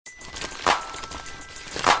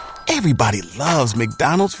Everybody loves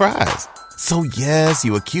McDonald's fries. So yes,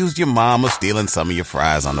 you accused your mom of stealing some of your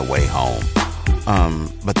fries on the way home.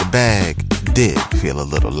 But the bag did feel a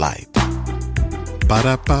little light.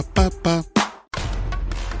 Ba-da-ba-ba-ba.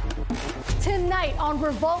 Tonight on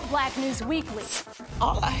Revolt Black News Weekly.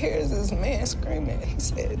 All I hear is this man screaming. He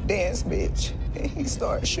said, "Dance, bitch." And he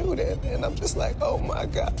started shooting. And I'm just like, oh my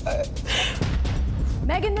God.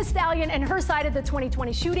 Megan Thee Stallion and her side of the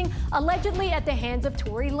 2020 shooting, allegedly at the hands of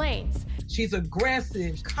Tory Lanez. She's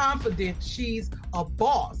aggressive, confident, she's a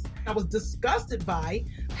boss. I was disgusted by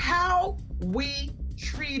how we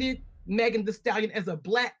treated Megan Thee Stallion as a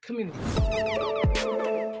Black community.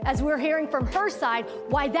 As we're hearing from her side,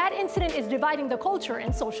 why that incident is dividing the culture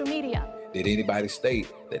and social media. Did anybody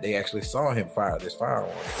state that they actually saw him fire this firearm?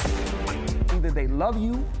 Either they love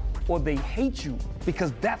you or they hate you,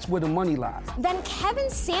 because that's where the money lies. Then Kevin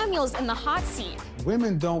Samuels in the hot seat.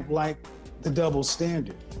 Women don't like the double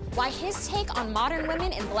standard. Why his take on modern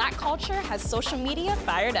women in Black culture has social media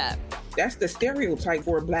fired up. That's the stereotype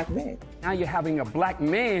for a Black man. Now you're having a Black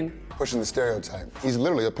man pushing the stereotype. He's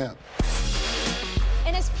literally a pimp.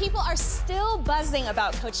 And as people are still buzzing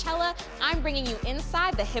about Coachella, I'm bringing you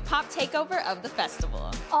inside the hip-hop takeover of the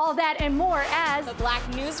festival. All that and more as the Black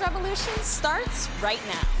News Revolution starts right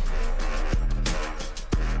now.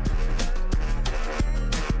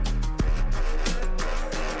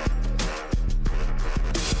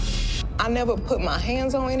 I never put my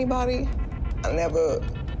hands on anybody. I never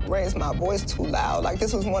raised my voice too loud. Like,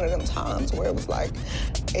 this was one of them times where it was like,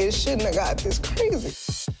 it shouldn't have got this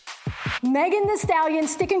crazy. Megan Thee Stallion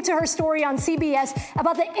sticking to her story on CBS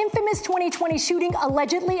about the infamous 2020 shooting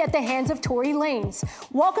allegedly at the hands of Tory Lanez.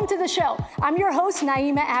 Welcome to the show. I'm your host,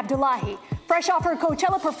 Naima Abdullahi. Fresh off her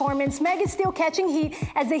Coachella performance, Meg is still catching heat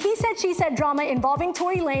as the he said, she said drama involving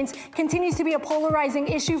Tory Lanez continues to be a polarizing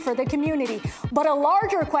issue for the community. But a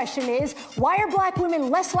larger question is, why are Black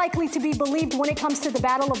women less likely to be believed when it comes to the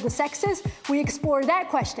battle of the sexes? We explore that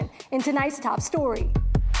question in tonight's top story.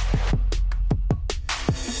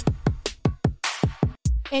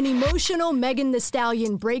 An emotional Megan Thee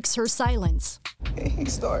Stallion breaks her silence. And he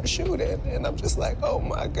started shooting, and I'm just like, oh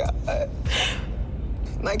my God.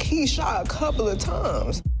 Like, he shot a couple of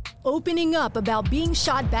times. Opening up about being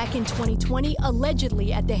shot back in 2020,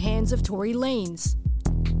 allegedly at the hands of Tory Lanez.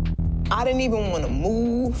 I didn't even want to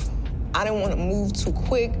move. I didn't want to move too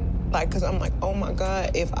quick, like, because I'm like, oh my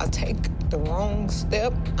God, if I take the wrong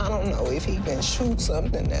step, I don't know if he can shoot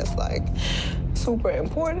something that's like super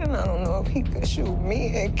important. I don't know if he could shoot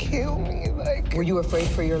me and kill me. Like, were you afraid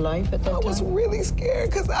for your life at that time? I was really scared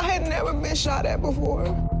because I had never been shot at before.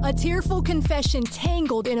 A tearful confession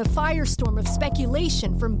tangled in a firestorm of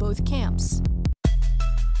speculation from both camps.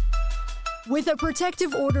 With a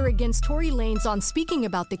protective order against Tory Lanez on speaking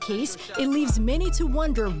about the case, it leaves many to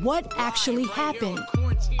wonder what actually happened.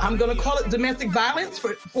 I'm going to call it domestic violence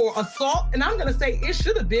for assault, and I'm going to say it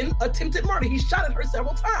should have been attempted murder. He shot at her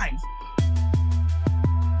several times.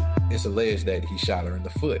 It's alleged that he shot her in the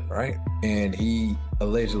foot, right? And he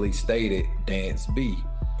allegedly stated dance B.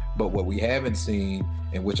 But what we haven't seen,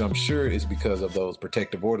 and which I'm sure is because of those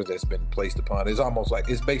protective orders that's been placed upon, is almost like,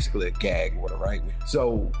 it's basically a gag order, right?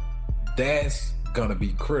 So that's gonna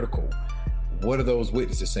be critical. What are those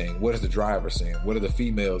witnesses saying? What is the driver saying? What are the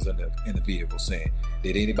females in the vehicle saying?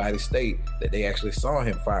 Did anybody state that they actually saw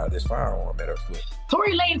him fire this firearm at her foot?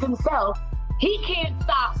 Tory Lanez himself, he can't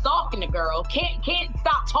stop stalking the girl, can't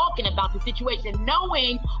stop talking about the situation,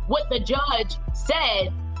 knowing what the judge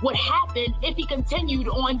said would happen if he continued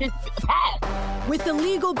on this path. With the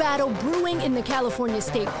legal battle brewing in the California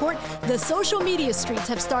State Court, the social media streets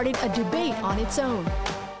have started a debate on its own.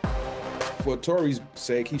 For Tory's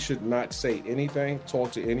sake, he should not say anything,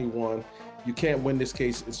 talk to anyone. You can't win this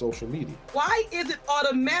case in social media. Why is it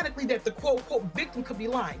automatically that the quote-unquote victim could be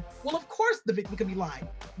lying? Well, of course the victim could be lying,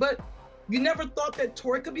 but you never thought that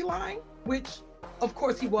Tory could be lying, which of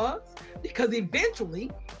course he was, because eventually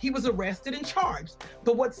he was arrested and charged.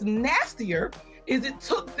 But what's nastier is it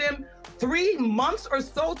took them 3 months or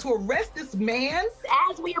so to arrest this man.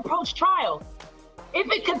 As we approach trial, if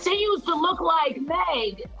it continues to look like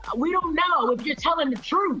Meg, we don't know if you're telling the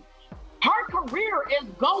truth. Her career is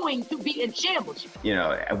going to be in shambles. You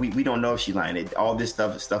know, we don't know if she's lying. All this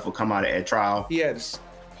stuff will come out at trial. He had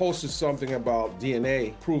posted something about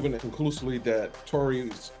DNA, proving conclusively that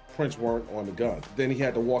Tory's prints weren't on the gun. Then he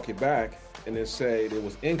had to walk it back and then say it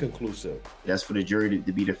was inconclusive. That's for the jury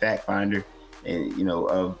to be the fact finder, and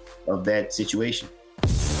of that situation.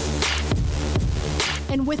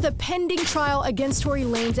 And with a pending trial against Tory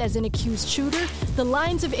Lanez as an accused shooter, the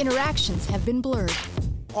lines of interactions have been blurred.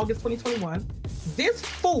 August 2021, this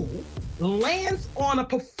fool lands on a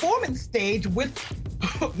performance stage with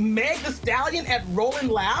Meg Thee Stallion at Rolling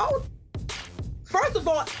Loud? First of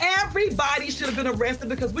all, everybody should have been arrested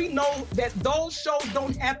because we know that those shows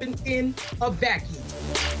don't happen in a vacuum.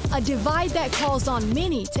 A divide that calls on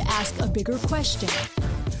many to ask a bigger question.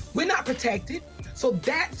 We're not protected. So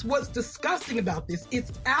that's what's disgusting about this.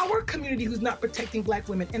 It's our community who's not protecting Black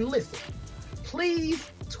women. And listen,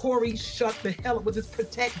 please, Tory, shut the hell up with this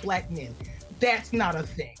protect Black men. That's not a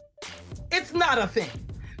thing. It's not a thing.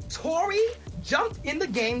 Tory jumped in the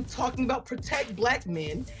game talking about protect Black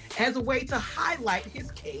men as a way to highlight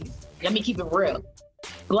his case. Let me keep it real.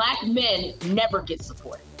 Black men never get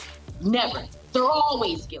support. Never. They're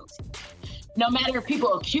always guilty. No matter if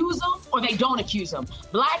people accuse them or they don't accuse them.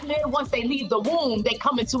 Black men, once they leave the womb, they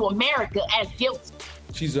come into America as guilty.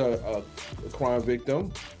 She's a crime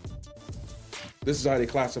victim. This is how they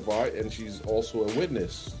classify it, and she's also a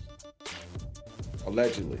witness,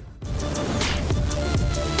 allegedly.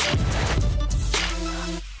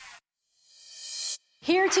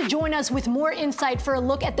 Here to join us with more insight for a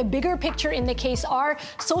look at the bigger picture in the case are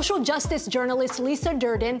social justice journalist Lisa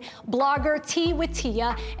Durden, blogger Tea with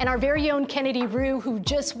Tia, and our very own Kennedy Rue, who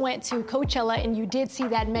just went to Coachella, and you did see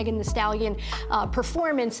that Megan Thee Stallion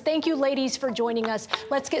performance. Thank you, ladies, for joining us.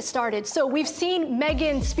 Let's get started. So we've seen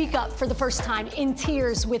Megan speak up for the first time in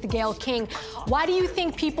tears with Gayle King. Why do you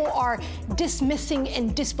think people are dismissing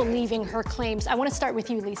and disbelieving her claims? I want to start with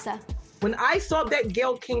you, Lisa. When I saw that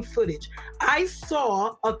Gayle King footage, I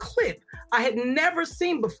saw a clip I had never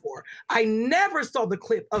seen before. I never saw the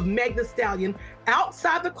clip of Meg Thee Stallion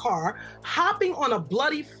outside the car, hopping on a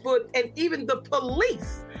bloody foot, and even the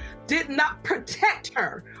police did not protect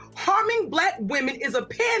her. Harming Black women is a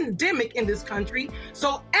pandemic in this country,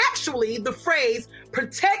 so actually the phrase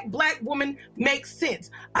protect Black women makes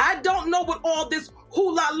sense. I don't know what all this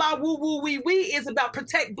hoo-la-la, woo-woo-wee-wee is about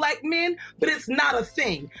protect Black men, but it's not a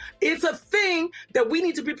thing. It's a thing that we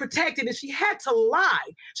need to be protected, and she had to lie.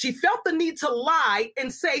 She felt the need to lie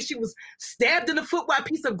and say she was stabbed in the foot by a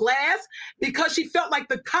piece of glass because she felt like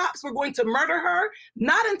the cops were going to murder her.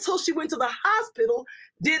 Not until she went to the hospital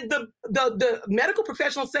did the medical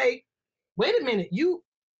professional say, wait a minute, you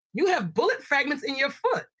have bullet fragments in your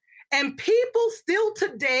foot. And people still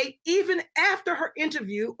today, even after her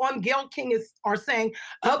interview on Gayle King, are saying,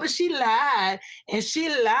 oh, but she lied and she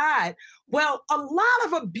lied. Well, a lot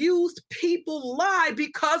of abused people lie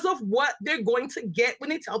because of what they're going to get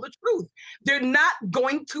when they tell the truth. They're not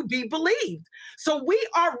going to be believed. So we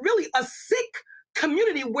are really a sick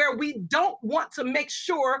community where we don't want to make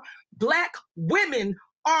sure Black women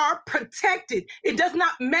are protected. It does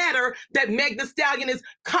not matter that Meg Thee Stallion is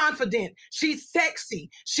confident, she's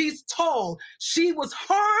sexy, she's tall. She was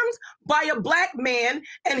harmed by a Black man,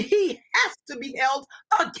 and he has to be held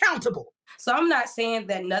accountable. So I'm not saying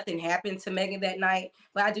that nothing happened to Megan that night,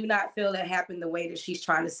 but I do not feel it happened the way that she's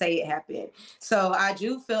trying to say it happened. So I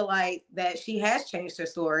do feel like that she has changed her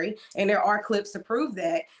story, and there are clips to prove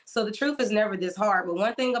that. So the truth is never this hard. But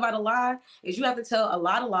one thing about a lie is you have to tell a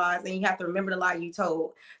lot of lies, and you have to remember the lie you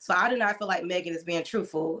told. So I do not feel like Megan is being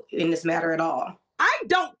truthful in this matter at all. I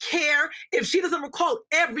don't care if she doesn't recall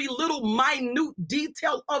every little minute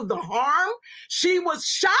detail of the harm. She was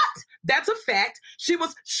shot. That's a fact. She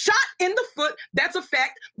was shot in the foot. That's a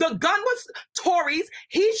fact. The gun was Tory's.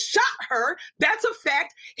 He shot her. That's a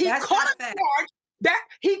fact. He caught a charge.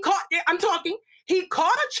 He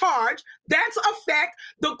caught a charge. That's a fact.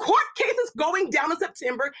 The court case is going down in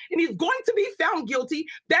September, and he's going to be found guilty.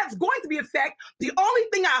 That's going to be a fact. The only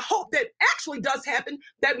thing I hope that actually does happen,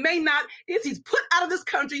 that may not, is he's put out of this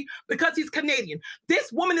country because he's Canadian.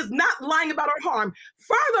 This woman is not lying about her harm.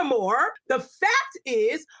 Furthermore, the fact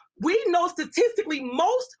is, we know statistically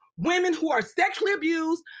most women who are sexually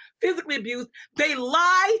abused, physically abused, they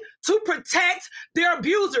lie to protect their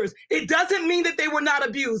abusers. It doesn't mean that they were not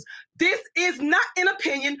abused. This is not an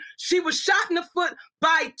opinion. She was shot in the foot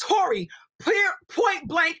by Tory, point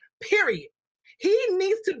blank, period. He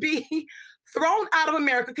needs to be thrown out of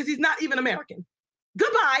America because he's not even American.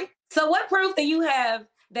 Goodbye. So what proof do you have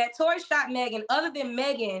that Tory shot Megan other than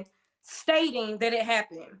Megan stating that it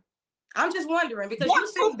happened? I'm just wondering because you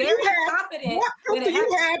seem very confident. What proof do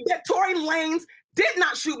you have that Tory Lanez did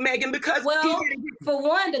not shoot Megan because for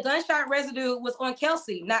one, the gunshot residue was on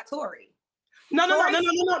Kelsey, not Tory. No.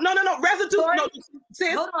 Residue.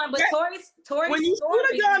 Sis, hold on, but Tory's when you shoot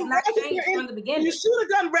a gun, from the beginning. When you shoot a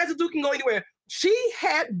gun, residue can go anywhere. She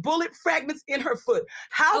had bullet fragments in her foot.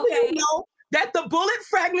 How do you know that the bullet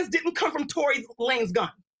fragments didn't come from Tory Lanez's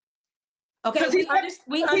gun? Okay,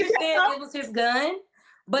 we understand it was his gun.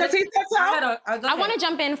 But I want to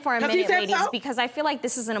jump in for a minute, ladies, so? because I feel like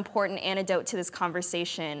this is an important antidote to this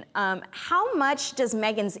conversation. How much does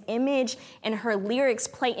Megan's image and her lyrics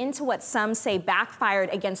play into what some say backfired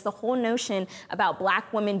against the whole notion about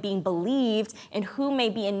Black women being believed and who may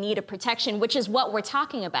be in need of protection, which is what we're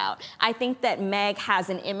talking about? I think that Meg has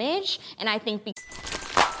an image, and I think...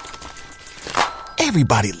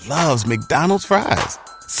 Everybody loves McDonald's fries.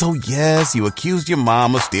 So yes, you accused your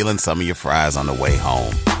mom of stealing some of your fries on the way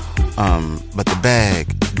home. But the bag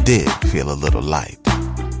did feel a little light.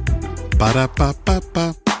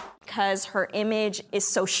 Ba-da-ba-ba-ba. Because her image is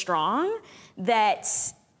so strong that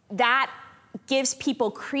gives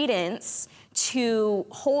people credence to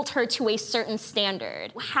hold her to a certain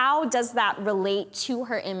standard. How does that relate to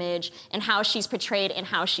her image and how she's portrayed and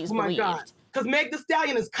how she's believed? Oh my God. Because Meg Thee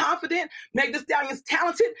Stallion is confident, Meg Thee Stallion is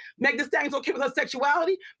talented, Meg Thee Stallion's okay with her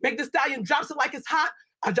sexuality, Meg Thee Stallion drops it like it's hot,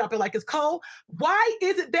 I drop it like it's cold. Why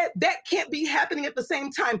is it that can't be happening at the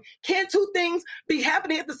same time? Can't two things be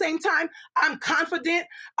happening at the same time? I'm confident,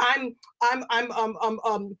 I'm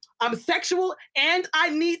sexual, and I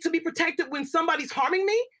need to be protected when somebody's harming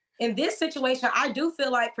me? In this situation, I do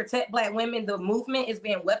feel like Protect Black Women, the movement is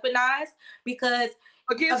being weaponized because...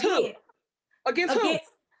 Against who? Against who?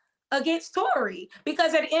 Against Tory.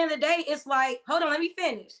 Because at the end of the day, it's like, hold on, let me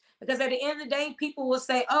finish. Because at the end of the day, people will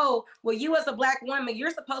say, oh, well, you as a Black woman, you're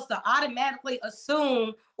supposed to automatically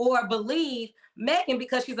assume or believe Megan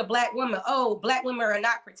because she's a Black woman. Oh, Black women are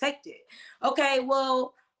not protected. Okay,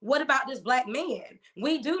 well, what about this Black man?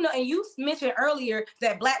 We do know, and you mentioned earlier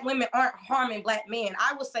that Black women aren't harming Black men.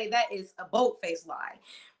 I would say that is a bold-faced lie.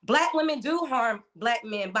 Black women do harm Black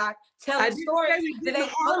men by telling stories that they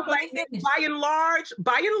harm Black men. By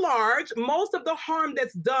and large, most of the harm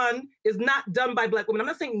that's done is not done by Black women. I'm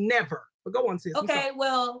not saying never, but go on, sis. Okay,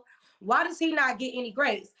 well, why does he not get any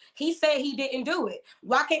grace? He said he didn't do it.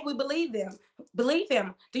 Why can't we believe him?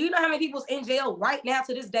 Do you know how many people's in jail right now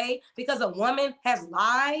to this day because a woman has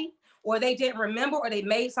lied? Or they didn't remember, or they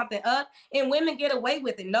made something up, and women get away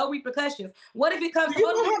with it, no repercussions. What if it comes? You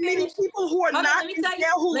know how many people who are not in jail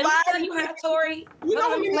who lied? Let me tell you how, Tori. You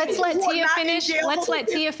know let's let Tia finish. Let's let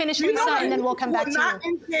Tia finish with that, and then we'll come back to you. Not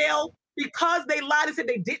in jail because they lied and said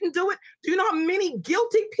they didn't do it. Do you know how many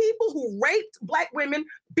guilty people who raped Black women,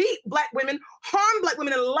 beat Black women, harmed Black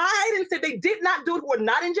women, and lied and said they did not do it who are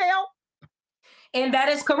not in jail? And that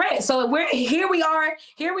is correct. So here we are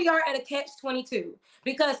at a catch-22.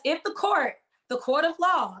 Because if the court of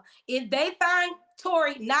law, if they find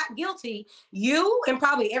Tory not guilty, you and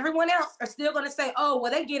probably everyone else are still going to say, oh,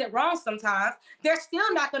 well, they get it wrong sometimes. They're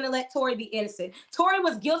still not going to let Tory be innocent. Tory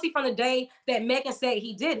was guilty from the day that Megan said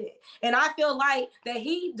he did it. And I feel like that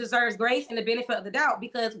he deserves grace and the benefit of the doubt,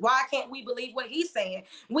 because why can't we believe what he's saying?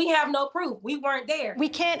 We have no proof. We weren't there. We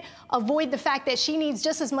can't avoid the fact that she needs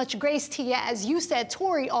just as much grace, Tia, as you said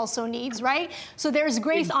Tory also needs, right? So there's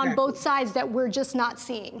grace on both sides that we're just not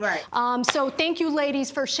seeing. Right. So thank you,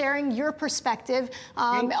 ladies, for sharing your perspective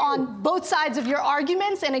on both sides of your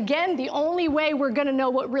arguments. And again, the only way we're going to know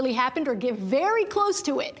what really happened or get very close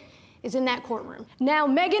to it is in that courtroom. Now,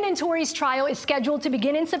 Megan and Tory's trial is scheduled to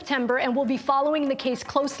begin in September, and we'll be following the case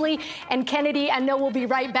closely. And Kennedy, I know we'll be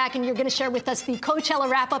right back, and you're going to share with us the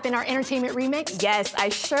Coachella wrap-up in our Entertainment Remix. Yes, I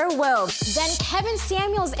sure will. Then Kevin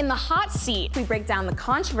Samuels in the hot seat. We break down the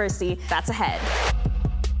controversy that's ahead.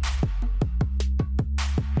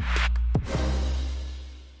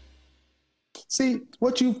 See,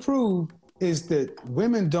 what you proved is that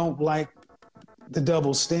women don't like the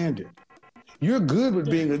double standard. You're good with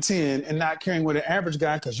being a 10 and not caring what an average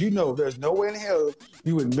guy, because you know there's no way in hell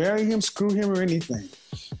you would marry him, screw him, or anything.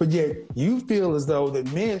 But yet you feel as though that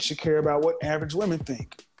men should care about what average women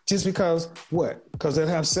think. Just because, what? Because they'll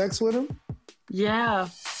have sex with him? Yeah.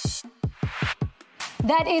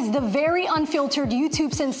 That is the very unfiltered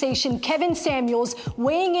YouTube sensation Kevin Samuels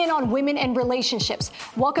weighing in on women and relationships.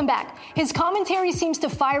 Welcome back. His commentary seems to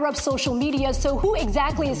fire up social media, so who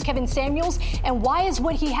exactly is Kevin Samuels, and why is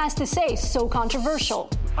what he has to say so controversial?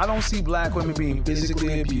 I don't see Black women being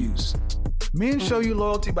physically abused. Men show you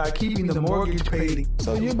loyalty by keeping the mortgage paid.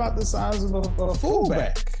 So you're about the size of a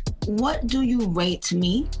fullback. What do you rate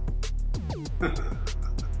me?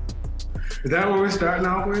 Is that what we're starting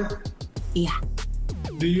off with? Yeah.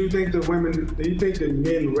 Do you think the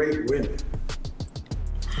men rate women?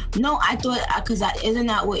 No, I thought, because isn't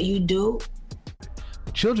that what you do?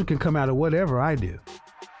 Children can come out of whatever I do.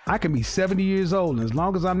 I can be 70 years old, and as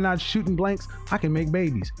long as I'm not shooting blanks, I can make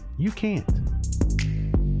babies. You can't.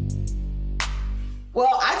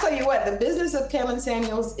 Well, I tell you what, the business of Kevin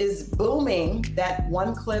Samuels is booming. That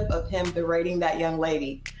one clip of him berating that young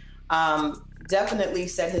lady. definitely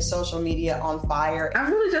set his social media on fire. I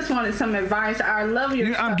really just wanted some advice. I love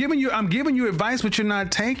your I'm giving you advice, but you're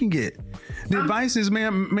not taking it. The advice is,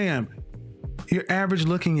 ma'am, you're average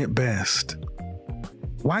looking at best.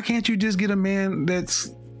 Why can't you just get a man that's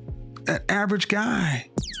an average guy?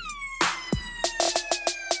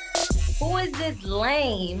 Who is this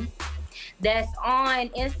lame that's on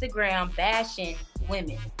Instagram bashing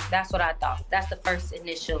women? That's what I thought. That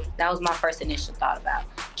was my first initial thought about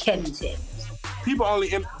Kevin Samuels. People only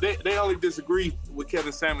disagree with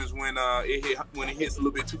Kevin Samuels when it hits a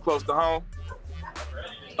little bit too close to home.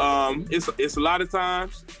 It's a lot of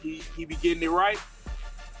times he be getting it right,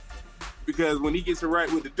 because when he gets it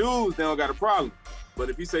right with the dudes, they don't got a problem. But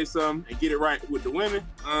if you say something and get it right with the women,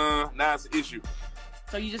 now it's an issue.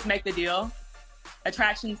 So you just make the deal?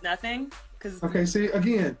 Attraction's nothing? Okay, see,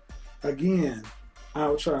 again,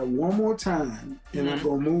 I'll try one more time, and I'm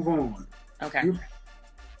going to move on. Okay.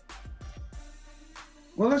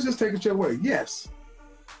 Well, let's just take it your way. Yes.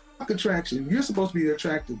 Fuck attraction. You're supposed to be the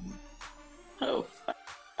attractive one. Oh,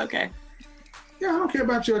 okay. Yeah, I don't care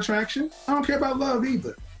about your attraction. I don't care about love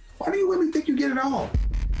either. Why do you women think you get it all?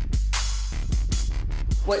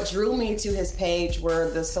 What drew me to his page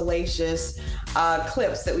were the salacious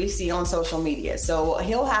clips that we see on social media. So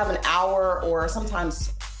he'll have an hour or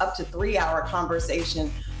sometimes up to 3-hour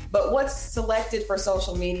conversation. But what's selected for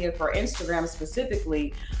social media, for Instagram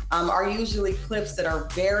specifically, are usually clips that are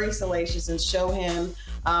very salacious and show him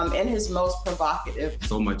in his most provocative.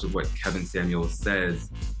 So much of what Kevin Samuels says,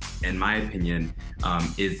 in my opinion,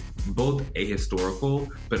 is both ahistorical,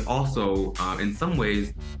 but also in some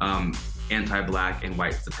ways anti-Black and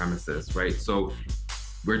white supremacist, right? So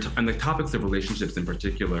on the topics of relationships in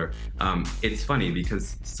particular, it's funny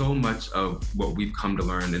because so much of what we've come to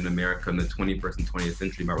learn in America in the 21st and 20th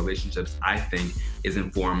century about relationships, I think, is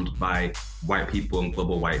informed by white people and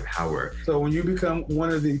global white power. So when you become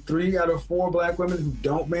one of the 3 out of 4 Black women who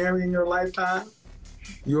don't marry in your lifetime,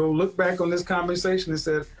 you'll look back on this conversation and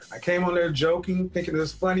said, I came on there joking, thinking it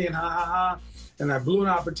was funny and ha ha ha, and I blew an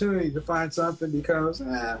opportunity to find something because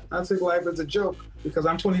I take life as a joke because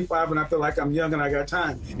I'm 25 and I feel like I'm young and I got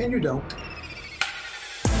time. And you don't.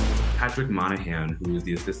 Patrick Moynihan, who was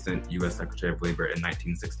the Assistant U.S. Secretary of Labor in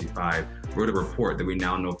 1965, wrote a report that we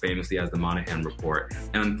now know famously as the Moynihan Report.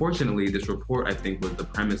 And unfortunately, this report, I think, was the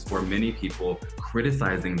premise for many people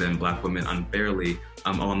criticizing then Black women unfairly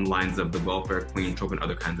along the lines of the welfare queen trope and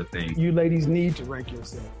other kinds of things. You ladies need to rank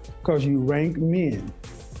yourself because you rank men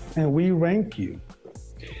and we rank you.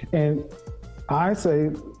 And I say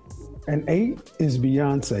an 8 is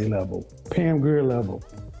Beyonce level, Pam Grier level.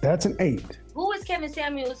 That's an 8. Who is Kevin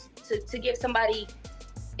Samuels to give somebody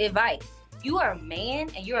advice? You are a man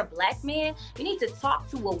and you're a Black man. You need to talk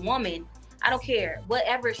to a woman. I don't care,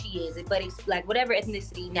 whatever she is, but it's like whatever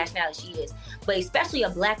ethnicity, nationality she is, but especially a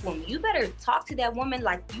Black woman. You better talk to that woman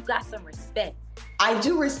like you got some respect. I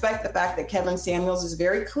do respect the fact that Kevin Samuels is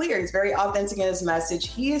very clear. He's very authentic in his message.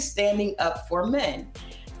 He is standing up for men.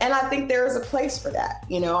 And I think there is a place for that.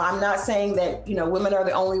 You know, I'm not saying that, women are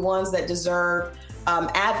the only ones that deserve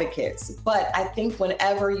advocates, but I think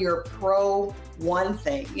whenever you're pro one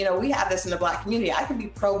thing, we have this in the Black community. I can be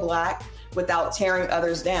pro-Black without tearing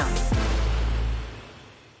others down.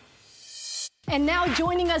 And now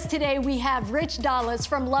joining us today, we have Rich Dallas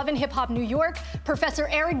from Love and Hip Hop New York, Professor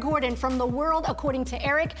Eric Gordon from The World According to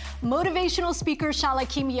Eric, motivational speaker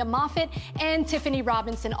Shalakimia Moffitt, and Tiffany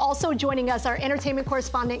Robinson. Also joining us, our entertainment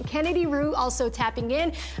correspondent Kennedy Rue, also tapping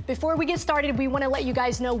in. Before we get started, we want to let you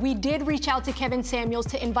guys know we did reach out to Kevin Samuels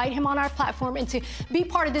to invite him on our platform and to be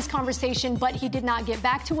part of this conversation, but he did not get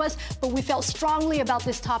back to us. But we felt strongly about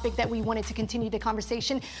this topic that we wanted to continue the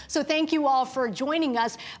conversation. So thank you all for joining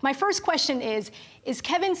us. My first question is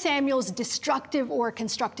Kevin Samuels destructive or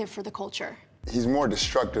constructive for the culture? He's more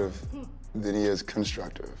destructive than he is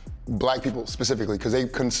constructive. Black people specifically, because they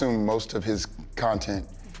consume most of his content,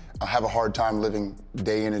 have a hard time living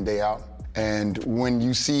day in and day out. And when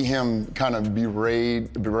you see him kind of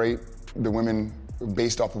berate the women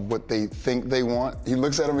based off of what they think they want, he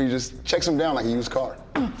looks at them and he just checks them down like a used car.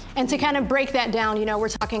 And to kind of break that down, we're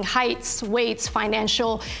talking heights, weights,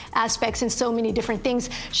 financial aspects, and so many different things.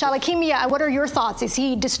 Shalakimia, what are your thoughts? Is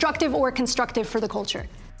he destructive or constructive for the culture?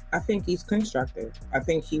 I think he's constructive. I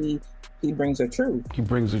think he brings a truth. He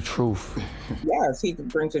brings a truth. Yes, he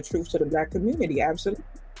brings a truth to the Black community, absolutely.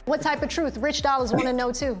 What type of truth? Rich Dollars want to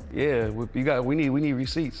know too. Yeah, we need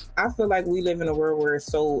receipts. I feel like we live in a world where it's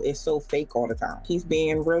so fake all the time. He's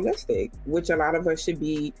being realistic, which a lot of us should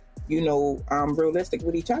be, realistic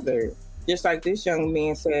with each other. Just like this young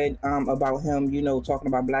man said about him, talking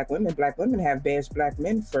about black women have bashed black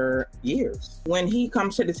men for years. When he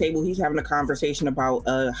comes to the table, he's having a conversation about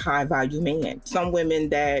a high value man. Some women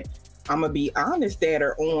that, I'm gonna be honest, that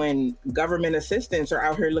are on government assistance are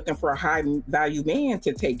out here looking for a high value man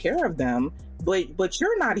to take care of them. But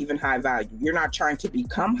you're not even high value. You're not trying to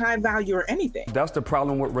become high value or anything. That's the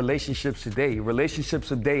problem with relationships today. Relationships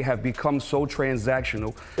today have become so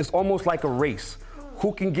transactional. It's almost like a race.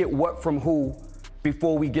 Who can get what from who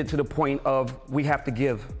before we get to the point of we have to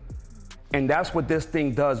give? And that's what this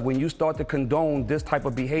thing does. When you start to condone this type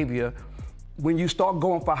of behavior, when you start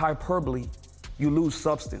going for hyperbole, you lose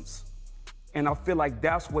substance. And I feel like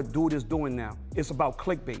that's what dude is doing now. It's about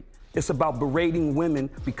clickbait. It's about berating women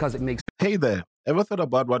because it makes... Hey there, ever thought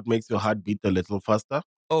about what makes your heart beat a little faster?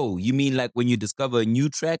 Oh, you mean like when you discover a new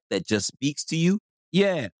track that just speaks to you?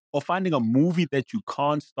 Yeah, or finding a movie that you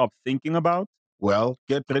can't stop thinking about? Well,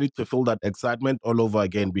 get ready to feel that excitement all over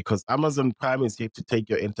again because Amazon Prime is here to take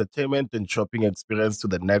your entertainment and shopping experience to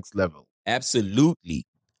the next level. Absolutely.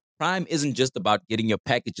 Prime isn't just about getting your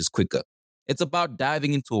packages quicker. It's about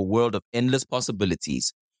diving into a world of endless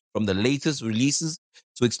possibilities, from the latest releases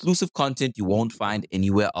to exclusive content you won't find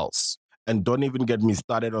anywhere else. And don't even get me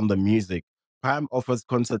started on the music. Prime offers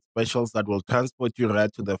concert specials that will transport you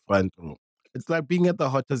right to the front row. It's like being at the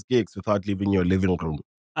hottest gigs without leaving your living room.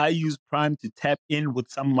 I use Prime to tap in with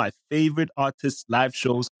some of my favorite artists' live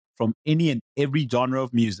shows from any and every genre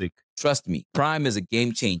of music. Trust me, Prime is a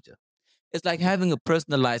game changer. It's like having a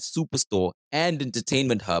personalized superstore and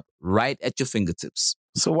entertainment hub right at your fingertips.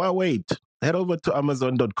 So why wait? Head over to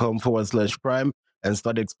amazon.com/Prime and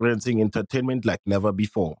start experiencing entertainment like never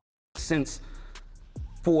before. Since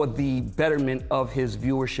for the betterment of his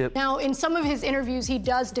viewership. Now, in some of his interviews, he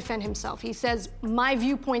does defend himself. He says, my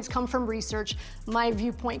viewpoints come from research, my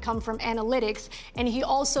viewpoint come from analytics, and he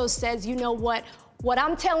also says, you know what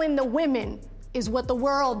I'm telling the women is what the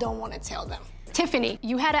world don't want to tell them. Tiffany,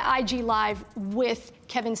 you had an IG Live with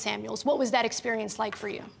Kevin Samuels. What was that experience like for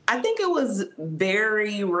you? I think it was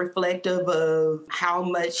very reflective of how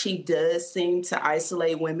much he does seem to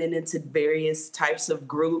isolate women into various types of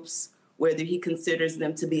groups, whether he considers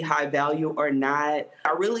them to be high value or not.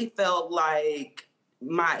 I really felt like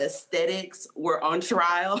my aesthetics were on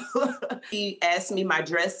trial. He asked me my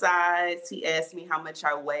dress size, he asked me how much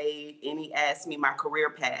I weighed, and he asked me my career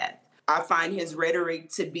path. I find his rhetoric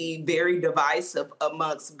to be very divisive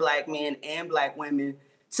amongst Black men and Black women,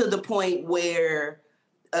 to the point where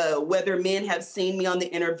whether men have seen me on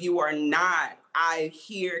the interview or not, I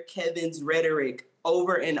hear Kevin's rhetoric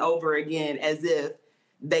over and over again as if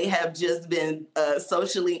they have just been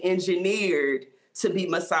socially engineered to be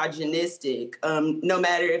misogynistic. No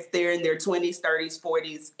matter if they're in their 20s, 30s,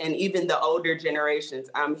 40s, and even the older generations,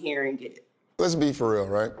 I'm hearing it. Let's be for real,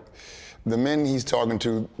 right? The men he's talking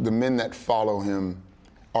to, the men that follow him,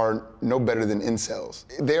 are no better than incels.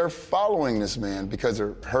 They're following this man because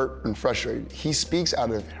they're hurt and frustrated. He speaks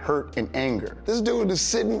out of hurt and anger. This dude is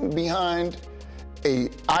sitting behind an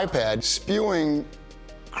iPad spewing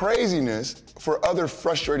craziness for other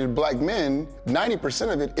frustrated Black men.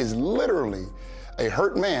 90% of it is literally a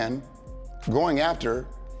hurt man going after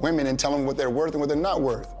women and telling them what they're worth and what they're not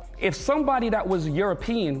worth. If somebody that was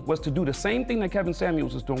European was to do the same thing that Kevin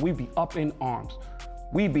Samuels is doing, we'd be up in arms.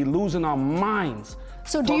 We'd be losing our minds.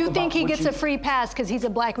 So do you think he gets a free pass because he's a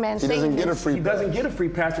Black man? He doesn't get a free pass. He doesn't get a free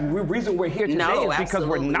pass. And the reason we're here today is because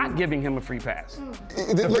we're not giving him a free pass.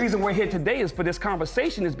 The reason we're here today is for this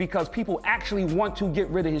conversation is because people actually want to get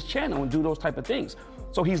rid of his channel and do those type of things.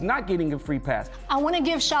 So he's not getting a free pass. I want to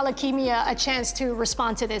give Shalakimia a chance to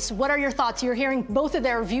respond to this. What are your thoughts? You're hearing both of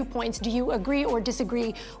their viewpoints. Do you agree or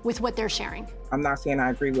disagree with what they're sharing? I'm not saying I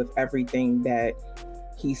agree with everything that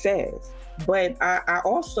he says, but I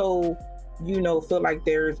also, feel like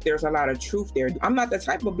there's a lot of truth there. I'm not the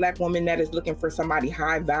type of Black woman that is looking for somebody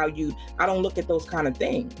high valued. I don't look at those kind of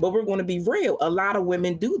things. But we're going to be real. A lot of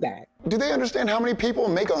women do that. Do they understand how many people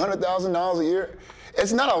make $100,000 a year?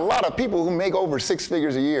 It's not a lot of people who make over 6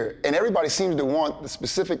 figures a year, and everybody seems to want the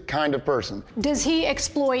specific kind of person. Does he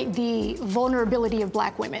exploit the vulnerability of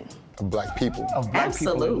Black women? Of Black people. Of Black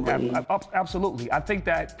Absolutely. People. Absolutely. I think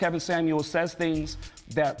that Kevin Samuels says things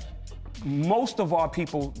that most of our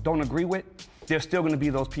people don't agree with. There's still going to be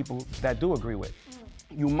those people that do agree with.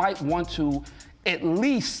 You might want to at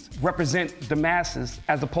least represent the masses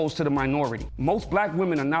as opposed to the minority. Most Black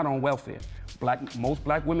women are not on welfare. Most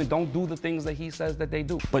black women don't do the things that he says that they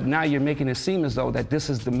do. But now you're making it seem as though that this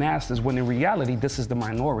is the masses, when in reality, this is the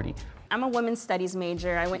minority. I'm a women's studies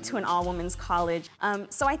major. I went to an all-women's college.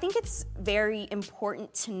 So I think it's very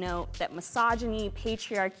important to note that misogyny,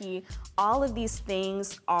 patriarchy, all of these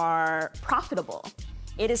things are profitable.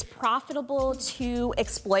 It is profitable to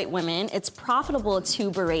exploit women. It's profitable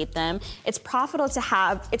to berate them. It's profitable to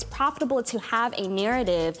have a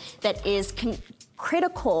narrative that is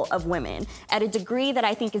critical of women at a degree that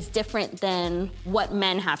I think is different than what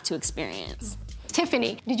men have to experience.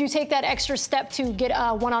 Tiffany, did you take that extra step to get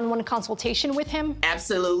a one-on-one consultation with him?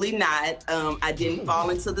 Absolutely not. I didn't fall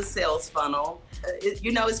into the sales funnel.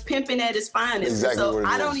 It's pimping at its finest. Exactly so what it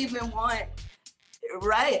I is. don't even want,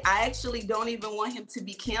 I actually don't even want him to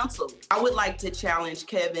be canceled. I would like to challenge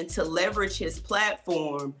Kevin to leverage his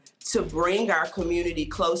platform to bring our community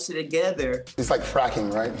closer together. It's like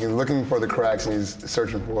fracking, right? He's looking for the cracks and he's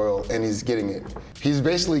searching for oil and he's getting it. He's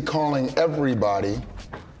basically calling everybody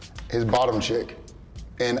his bottom chick.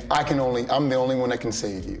 And I'm the only one that can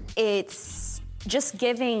save you. It's just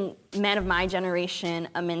giving men of my generation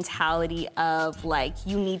a mentality of like,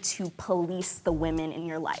 you need to police the women in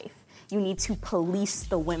your life. You need to police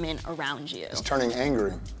the women around you. It's turning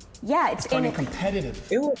angry. Yeah, it's turning competitive.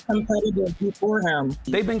 It was competitive before him.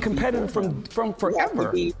 They've been competitive from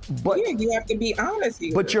forever. You have to be honest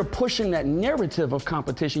here. But you're pushing that narrative of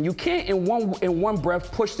competition. You can't in one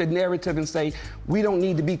breath push the narrative and say, we don't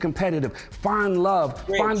need to be competitive. Find love.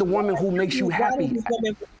 Find the woman who makes you happy.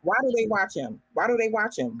 Why do they watch him? Why do they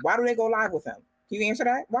watch him? Why do they go live with him? Can you answer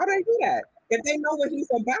that? Why do they do that? If they know what he's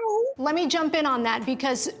about. Let me jump in on that,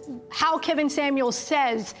 because how Kevin Samuels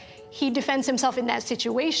says he defends himself in that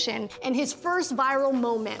situation. And his first viral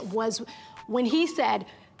moment was when he said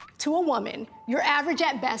to a woman, you're average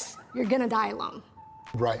at best, you're gonna die alone.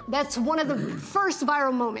 Right. That's one of the first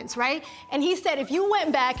viral moments, right? And he said if you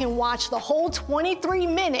went back and watched the whole 23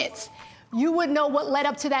 minutes, you would know what led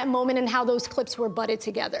up to that moment and how those clips were butted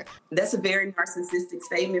together. That's a very narcissistic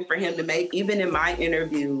statement for him to make. Even in my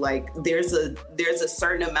interview, like there's a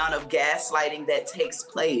certain amount of gaslighting that takes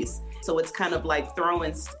place. So it's kind of like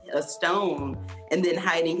throwing a stone and then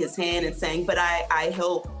hiding his hand and saying, but I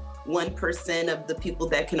help 1% of the people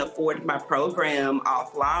that can afford my program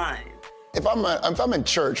offline. If I'm in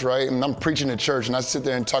church, right, and I'm preaching at church and I sit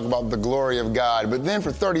there and talk about the glory of God, but then for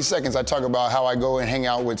 30 seconds I talk about how I go and hang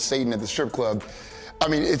out with Satan at the strip club, I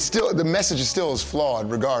mean, it's still, the message is still as flawed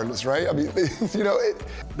regardless, right? I mean,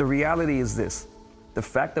 The reality is this. The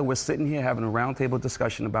fact that we're sitting here having a roundtable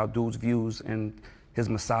discussion about dude's views and his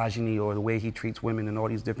misogyny or the way he treats women and all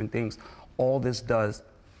these different things, all this does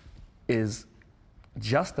is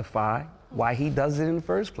justify why he does it in the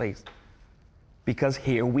first place. Because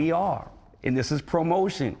here we are. And this is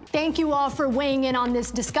promotion. Thank you all for weighing in on this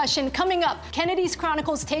discussion. Coming up, Kennedy's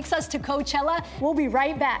Chronicles takes us to Coachella. We'll be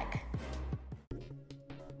right back.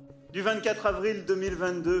 Du 24 avril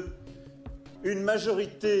 2022, une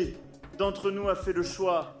majorité d'entre nous a fait le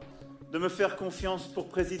choix de me faire confiance pour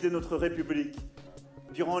présider notre République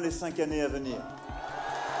durant les 5 années à venir.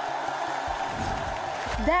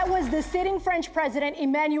 That was the sitting French president,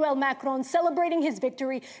 Emmanuel Macron, celebrating his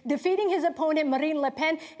victory, defeating his opponent, Marine Le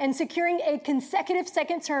Pen, and securing a consecutive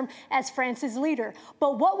second term as France's leader.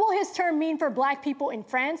 But what will his term mean for Black people in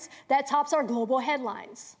France? That tops our global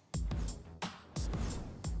headlines.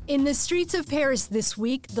 In the streets of Paris this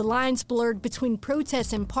week, the lines blurred between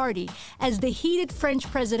protest and party as the heated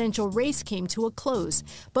French presidential race came to a close.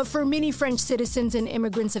 But for many French citizens and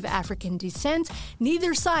immigrants of African descent,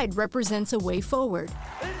 neither side represents a way forward.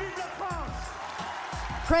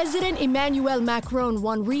 President Emmanuel Macron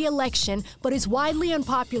won re-election, but is widely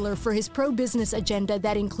unpopular for his pro-business agenda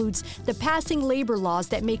that includes the passing labor laws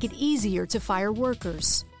that make it easier to fire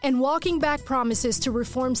workers, and walking back promises to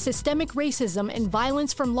reform systemic racism and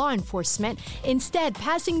violence from law enforcement, instead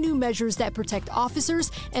passing new measures that protect officers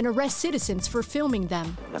and arrest citizens for filming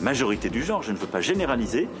them. La majorité du genre, je ne veux pas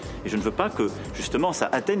généraliser, et je ne veux pas que, justement, ça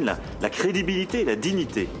atteigne la crédibilité et la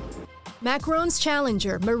dignité. Macron's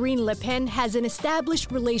challenger, Marine Le Pen, has an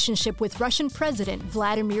established relationship with Russian President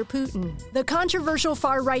Vladimir Putin. The controversial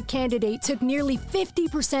far-right candidate took nearly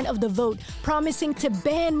 50% of the vote, promising to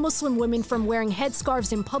ban Muslim women from wearing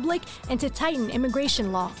headscarves in public and to tighten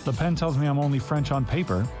immigration law. Le Pen tells me I'm only French on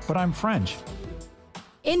paper, but I'm French.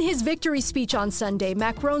 In his victory speech on Sunday,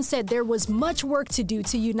 Macron said there was much work to do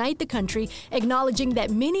to unite the country, acknowledging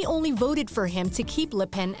that many only voted for him to keep Le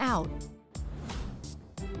Pen out.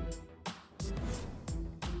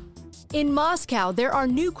 In Moscow, there are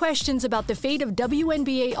new questions about the fate of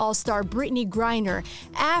WNBA All-Star Brittany Griner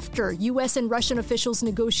after U.S. and Russian officials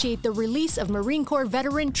negotiate the release of Marine Corps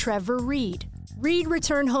veteran Trevor Reed. Reed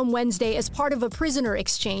returned home Wednesday as part of a prisoner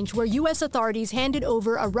exchange where U.S. authorities handed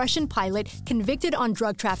over a Russian pilot convicted on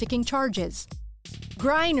drug trafficking charges.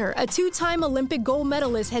 Griner, a two-time Olympic gold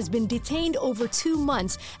medalist, has been detained over 2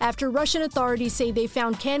 months after Russian authorities say they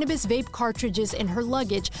found cannabis vape cartridges in her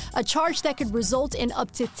luggage, a charge that could result in up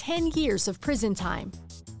to 10 years of prison time.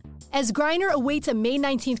 As Griner awaits a May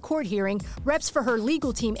 19th court hearing, reps for her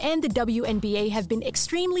legal team and the WNBA have been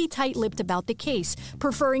extremely tight-lipped about the case,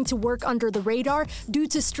 preferring to work under the radar due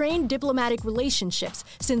to strained diplomatic relationships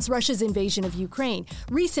since Russia's invasion of Ukraine.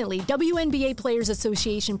 Recently, WNBA Players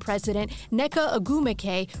Association President Nneka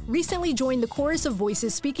Ogwumike recently joined the chorus of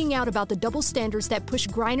voices speaking out about the double standards that push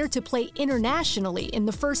Griner to play internationally in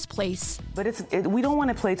the first place. But we don't want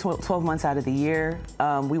to play 12 months out of the year.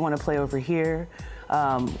 We want to play over here.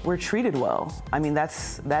 We're treated well. I mean, that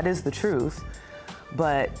is the truth.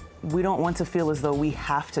 But we don't want to feel as though we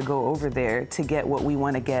have to go over there to get what we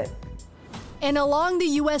want to get. And along the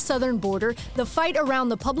U.S. southern border, the fight around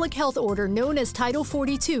the public health order known as Title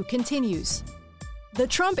 42 continues. The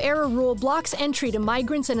Trump-era rule blocks entry to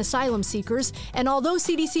migrants and asylum seekers, and although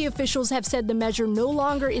CDC officials have said the measure no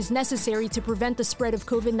longer is necessary to prevent the spread of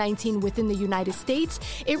COVID-19 within the United States,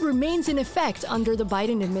 it remains in effect under the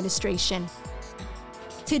Biden administration.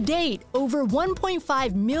 To date, over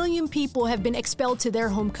 1.5 million people have been expelled to their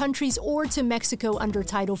home countries or to Mexico under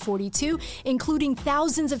Title 42, including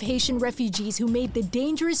thousands of Haitian refugees who made the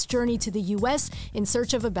dangerous journey to the U.S. in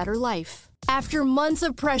search of a better life. After months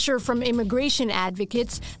of pressure from immigration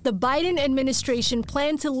advocates, the Biden administration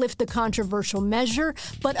planned to lift the controversial measure,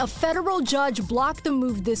 but a federal judge blocked the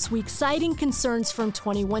move this week, citing concerns from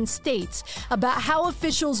 21 states about how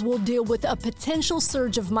officials will deal with a potential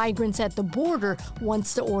surge of migrants at the border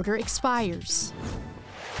once the order expires.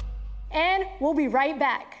 And we'll be right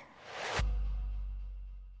back.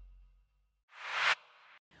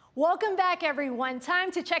 Welcome back, everyone.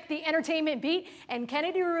 Time to check the entertainment beat, and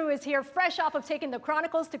Kennedy Rue is here fresh off of taking the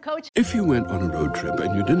Chronicles to Coach. If you went on a road trip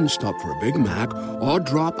and you didn't stop for a Big Mac or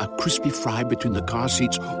drop a crispy fry between the car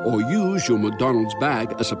seats or use your McDonald's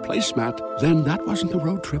bag as a placemat, then that wasn't a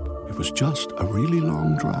road trip. It was just a really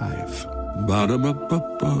long drive.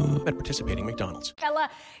 Ba-da-ba-ba-ba. At participating McDonald's. Ella,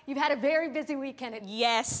 you've had a very busy weekend.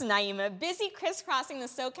 Yes, Naima. Busy crisscrossing the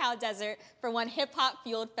SoCal desert for one hip-hop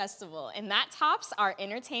fueled festival. And that tops our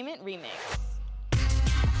entertainment remix.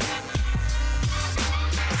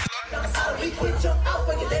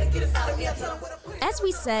 As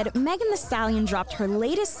we said, Megan Thee Stallion dropped her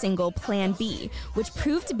latest single, Plan B, which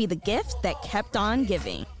proved to be the gift that kept on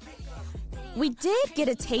giving. We did get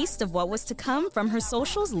a taste of what was to come from her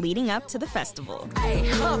socials leading up to the festival. Hey,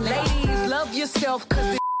 ladies, love yourself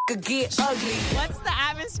because it could get ugly. What's the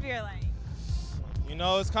atmosphere like? You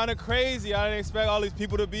know, it's kind of crazy. I didn't expect all these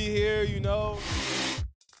people to be here, you know.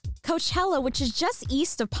 Coachella, which is just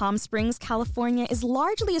east of Palm Springs, California, is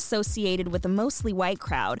largely associated with a mostly white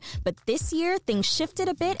crowd. But this year, things shifted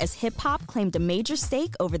a bit as hip-hop claimed a major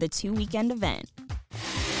stake over the two-weekend event.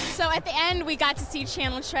 So at the end, we got to see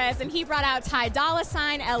Channel Trez, and he brought out Ty Dolla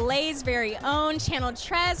 $ign, LA's very own. Channel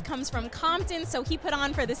Trez comes from Compton, so he put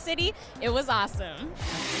on for the city. It was awesome.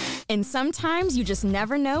 And sometimes you just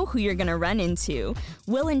never know who you're gonna run into.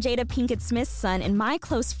 Will and Jada Pinkett Smith's son and my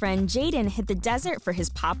close friend Jaden hit the desert for his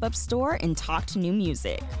pop-up store and talked new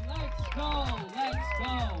music. Let's go,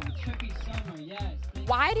 Trippy Summer, yes.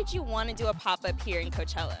 Why did you want to do a pop-up here in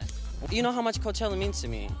Coachella? You know how much Coachella means to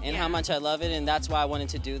me and how much I love it, and that's why I wanted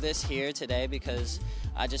to do this here today, because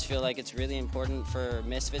I just feel like it's really important for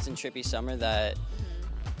Misfits and Trippy Summer that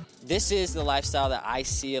this is the lifestyle that I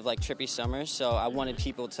see of like Trippy Summer, so I wanted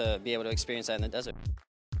people to be able to experience that in the desert.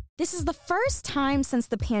 This is the first time since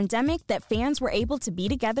the pandemic that fans were able to be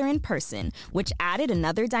together in person, which added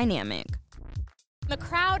another dynamic. The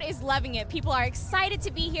crowd is loving it. People are excited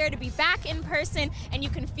to be here, to be back in person, and you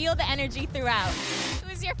can feel the energy throughout.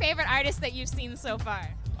 Who is your favorite artist that you've seen so far?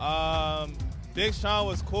 Big Sean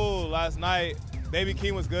was cool last night. Baby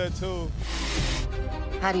Keem was good too.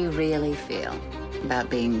 How do you really feel about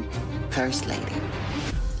being First Lady?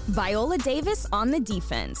 Viola Davis on the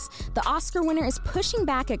defense. The Oscar winner is pushing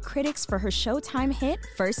back at critics for her Showtime hit,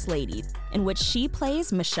 First Lady, in which she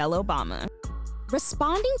plays Michelle Obama.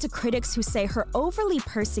 Responding to critics who say her overly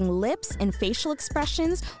pursing lips and facial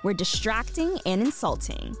expressions were distracting and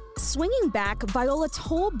insulting. Swinging back, Viola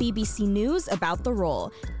told BBC News about the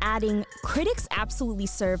role, adding, "Critics absolutely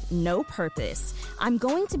serve no purpose. I'm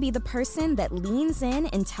going to be the person that leans in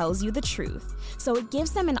and tells you the truth. So it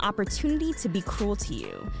gives them an opportunity to be cruel to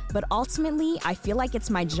you. But ultimately, I feel like it's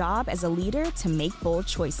my job as a leader to make bold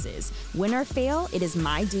choices. Win or fail, it is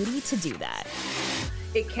my duty to do that."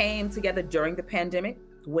 It came together during the pandemic.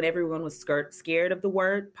 when everyone was scared of the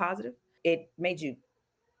word positive, it made you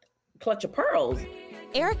clutch your pearls.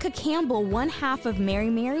 Erica Campbell, one half of Mary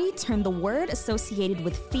Mary, turned the word associated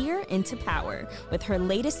with fear into power with her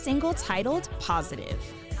latest single titled Positive.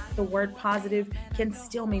 The word positive can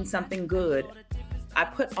still mean something good. I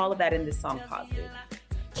put all of that in this song, Positive.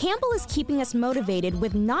 Campbell is keeping us motivated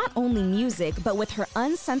with not only music, but with her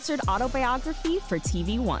uncensored autobiography for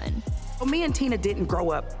TV One. Well, me and Tina didn't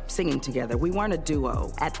grow up singing together. We weren't a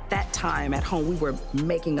duo. At that time, at home, we were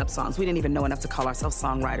making up songs. We didn't even know enough to call ourselves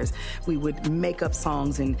songwriters. We would make up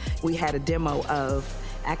songs, and we had a demo of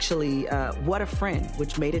actually What a Friend,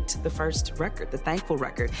 which made it to the first record, the Thankful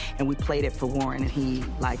record, and we played it for Warren, and he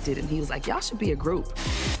liked it, and he was like, y'all should be a group.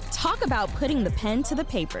 Talk about putting the pen to the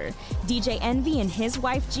paper. DJ Envy and his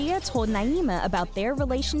wife Gia told Naima about their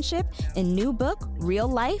relationship in new book, Real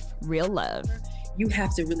Life, Real Love. You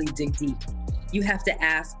have to really dig deep. You have to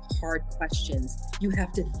ask hard questions. You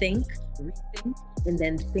have to think, rethink, and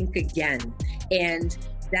then think again. And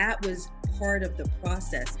that was part of the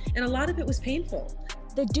process. And a lot of it was painful.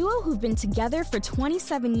 The duo, who've been together for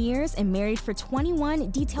 27 years and married for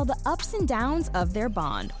 21, detail the ups and downs of their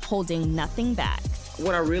bond, holding nothing back.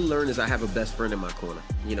 What I really learned is I have a best friend in my corner,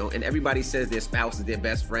 you know, and everybody says their spouse is their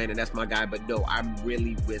best friend, and that's my guy, but no, I'm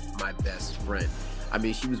really with my best friend. I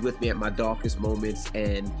mean, she was with me at my darkest moments,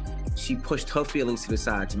 and she pushed her feelings to the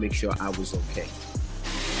side to make sure I was okay.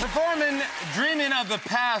 Performing Dreaming of the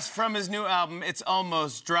Past from his new album, It's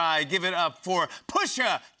Almost Dry. Give it up for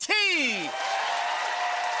Pusha T!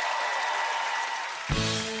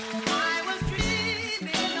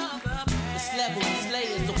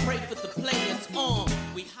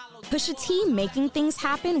 Pusha T making things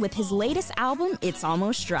happen with his latest album, It's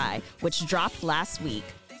Almost Dry, which dropped last week.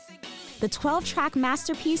 The 12-track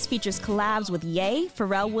masterpiece features collabs with Ye,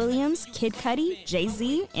 Pharrell Williams, Kid Cudi,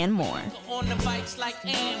 Jay-Z, and more. On the bikes like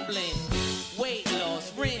ambling, weight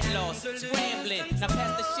loss, rent loss, scrambling. Now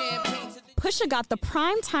pass the champagne to the... Pusha got the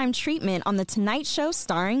primetime treatment on The Tonight Show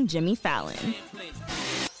starring Jimmy Fallon.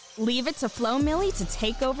 Leave it to Flo Milli to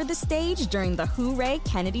take over the stage during the Hooray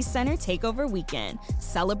Kennedy Center Takeover weekend,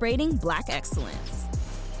 celebrating Black excellence.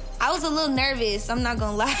 I was a little nervous, I'm not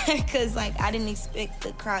gonna lie, because I didn't expect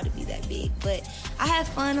the crowd to be that big. But I had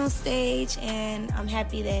fun on stage, and I'm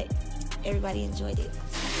happy that everybody enjoyed it.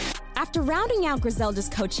 After rounding out Griselda's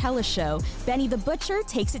Coachella show, Benny the Butcher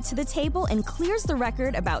takes it to the table and clears the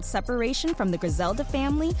record about separation from the Griselda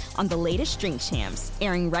family on the latest Drink Champs,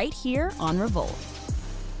 airing right here on Revolt.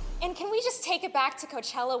 And can we just take it back to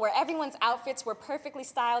Coachella, where everyone's outfits were perfectly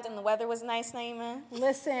styled and the weather was nice, Naima?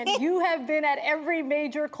 Listen, you have been at every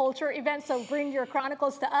major culture event, so bring your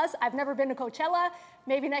chronicles to us. I've never been to Coachella.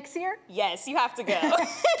 Maybe next year? Yes, you have to go.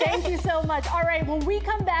 Thank you so much. All right, when we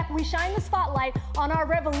come back, we shine the spotlight on our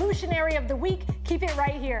revolutionary of the week. Keep it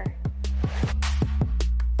right here.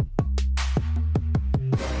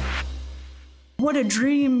 What a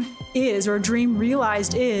dream is, or a dream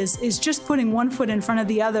realized is just putting one foot in front of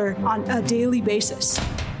the other on a daily basis.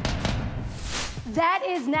 That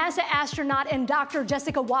is NASA astronaut and Dr.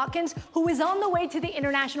 Jessica Watkins, who is on the way to the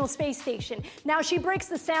International Space Station. Now, she breaks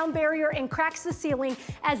the sound barrier and cracks the ceiling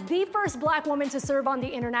as the first Black woman to serve on the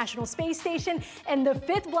International Space Station and the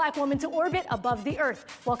 5th Black woman to orbit above the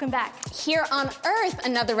Earth. Welcome back. Here on Earth,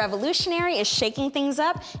 another revolutionary is shaking things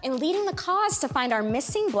up and leading the cause to find our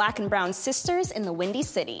missing Black and brown sisters in the Windy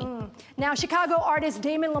City. Now, Chicago artist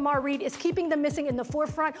Damon Lamar Reed is keeping the missing in the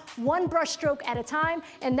forefront, one brushstroke at a time,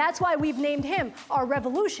 and that's why we've named him our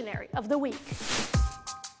revolutionary of the week.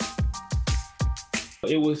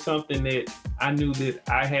 It was something that I knew that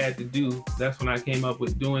I had to do. That's when I came up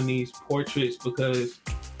with doing these portraits, because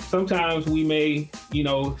sometimes we may,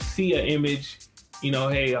 see an image,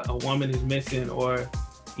 hey, a woman is missing, or,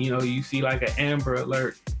 you see like an Amber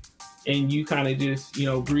Alert, and you kind of just,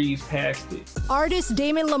 breeze past it. Artist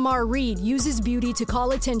Damon Lamar Reed uses beauty to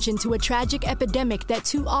call attention to a tragic epidemic that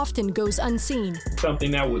too often goes unseen. Something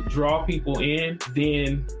that would draw people in,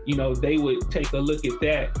 then, they would take a look at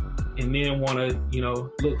that and then want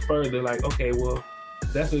to, look further, like, okay, well,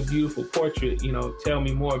 that's a beautiful portrait, tell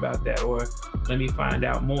me more about that, or let me find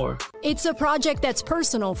out more. It's a project that's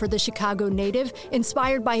personal for the Chicago native,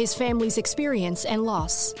 inspired by his family's experience and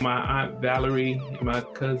loss. My Aunt Valerie and my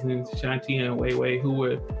cousins Shanti and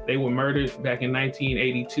Weiwei, they were murdered back in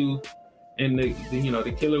 1982, and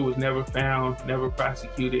the killer was never found, never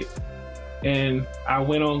prosecuted. And I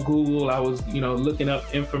went on Google, I was, looking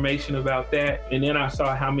up information about that, and then I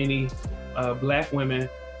saw how many Black women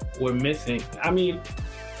were missing. I mean,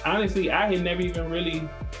 honestly, I had never even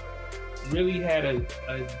really had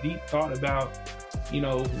a deep thought about,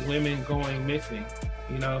 women going missing.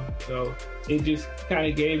 you know? So it just kind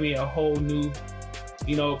of gave me a whole new,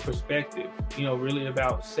 you know, perspective, you know, really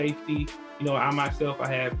about safety. You know, I myself,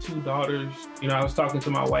 I have 2 daughters. You know, I was talking to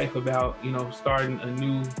my wife about, you know, starting a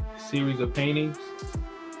new series of paintings.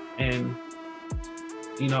 And,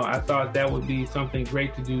 you know, I thought that would be something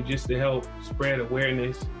great to do just to help spread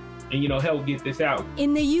awareness and, you know, help get this out.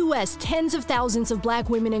 In the U.S., tens of thousands of Black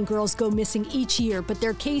women and girls go missing each year, but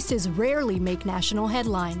their cases rarely make national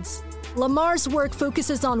headlines. Lamar's work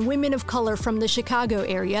focuses on women of color from the Chicago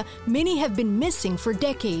area. Many have been missing for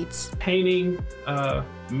decades. Painting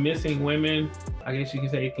missing women, I guess you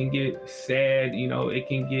could say it can get sad, you know, it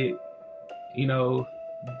can get, you know,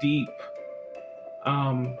 deep.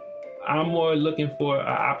 I'm more looking for an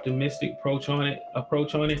optimistic approach on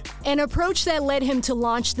it. An approach that led him to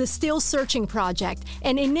launch the Still Searching Project,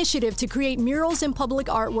 an initiative to create murals and public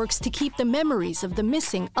artworks to keep the memories of the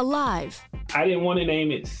missing alive. I didn't want to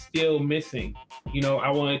name it Still Missing. You know, I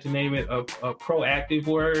wanted to name it a proactive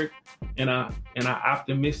word and an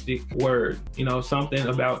optimistic word. You know, something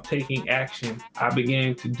about taking action. I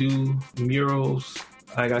began to do murals,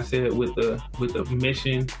 like I said, with a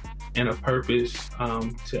mission and a purpose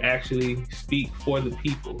to actually speak for the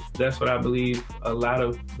people. That's what I believe a lot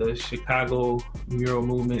of the Chicago mural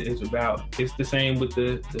movement is about. It's the same with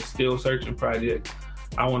the Still Searching Project.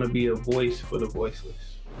 I want to be a voice for the voiceless.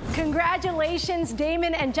 Congratulations,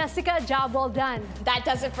 Damon and Jessica. Job well done. That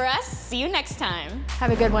does it for us. See you next time.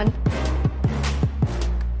 Have a good one.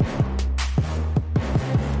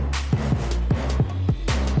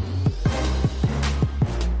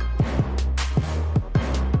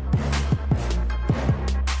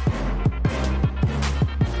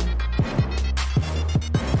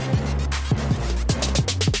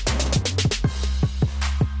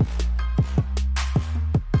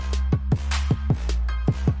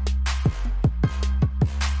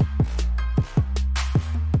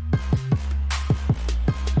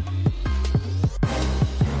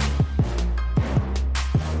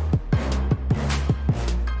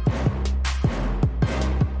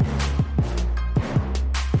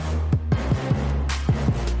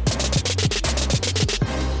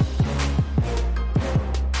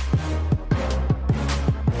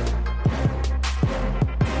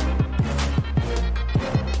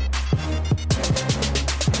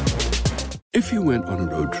 If you went on a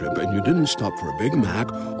road trip and you didn't stop for a Big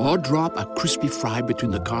Mac or drop a crispy fry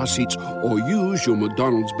between the car seats or use your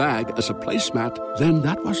McDonald's bag as a placemat, then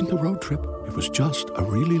that wasn't a road trip. It was just a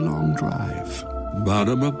really long drive.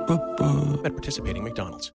 Ba-da-ba-ba-ba. At participating McDonald's.